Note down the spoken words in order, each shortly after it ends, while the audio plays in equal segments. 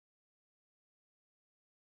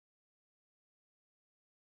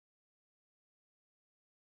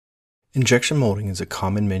Injection molding is a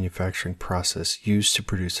common manufacturing process used to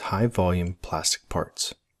produce high-volume plastic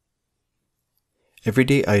parts.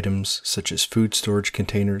 Everyday items such as food storage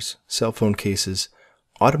containers, cell phone cases,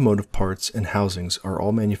 automotive parts, and housings are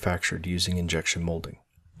all manufactured using injection molding.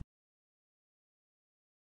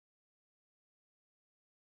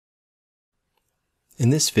 In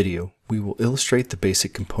this video, we will illustrate the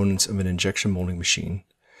basic components of an injection molding machine,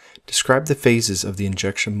 describe the phases of the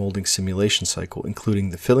injection molding simulation cycle, including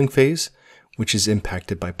the filling phase, which is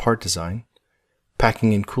impacted by part design,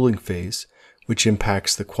 packing and cooling phase, which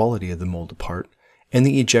impacts the quality of the molded part, and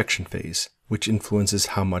the ejection phase, which influences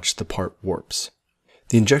how much the part warps.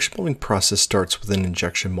 The injection molding process starts with an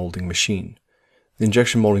injection molding machine. The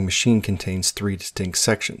injection molding machine contains three distinct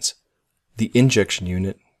sections: the injection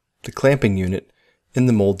unit, the clamping unit, and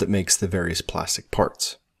the mold that makes the various plastic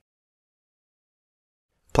parts.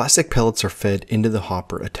 Plastic pellets are fed into the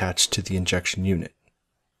hopper attached to the injection unit.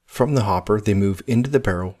 From the hopper, they move into the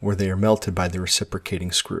barrel where they are melted by the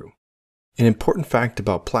reciprocating screw. An important fact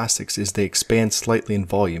about plastics is they expand slightly in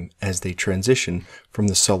volume as they transition from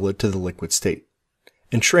the solid to the liquid state,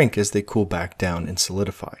 and shrink as they cool back down and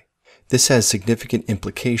solidify. This has significant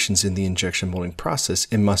implications in the injection molding process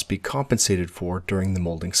and must be compensated for during the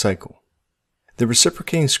molding cycle. The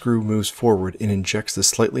reciprocating screw moves forward and injects the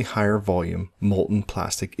slightly higher volume molten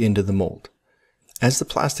plastic into the mold. As the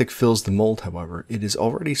plastic fills the mold, however, it is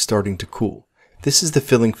already starting to cool. This is the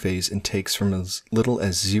filling phase and takes from as little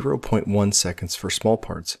as 0.1 seconds for small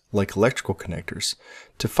parts, like electrical connectors,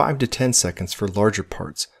 to 5 to 10 seconds for larger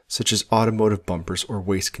parts, such as automotive bumpers or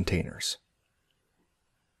waste containers.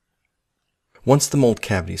 Once the mold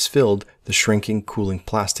cavity is filled, the shrinking, cooling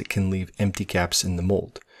plastic can leave empty gaps in the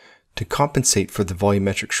mold. To compensate for the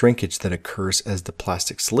volumetric shrinkage that occurs as the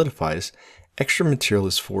plastic solidifies, extra material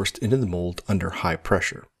is forced into the mold under high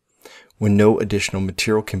pressure. When no additional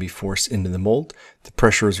material can be forced into the mold, the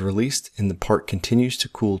pressure is released and the part continues to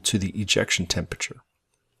cool to the ejection temperature.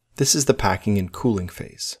 This is the packing and cooling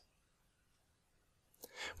phase.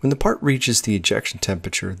 When the part reaches the ejection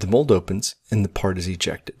temperature, the mold opens and the part is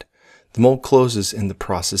ejected. The mold closes and the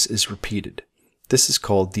process is repeated. This is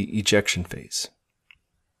called the ejection phase.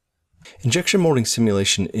 Injection molding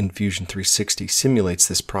simulation in Fusion 360 simulates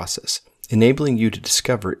this process, enabling you to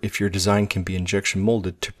discover if your design can be injection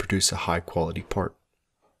molded to produce a high-quality part.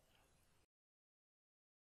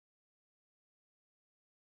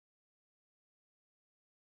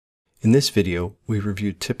 In this video, we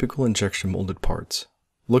reviewed typical injection molded parts,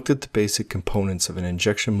 looked at the basic components of an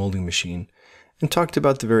injection molding machine, and talked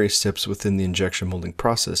about the various steps within the injection molding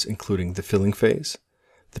process, including the filling phase,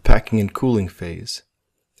 the packing and cooling phase,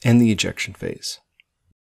 and the ejection phase.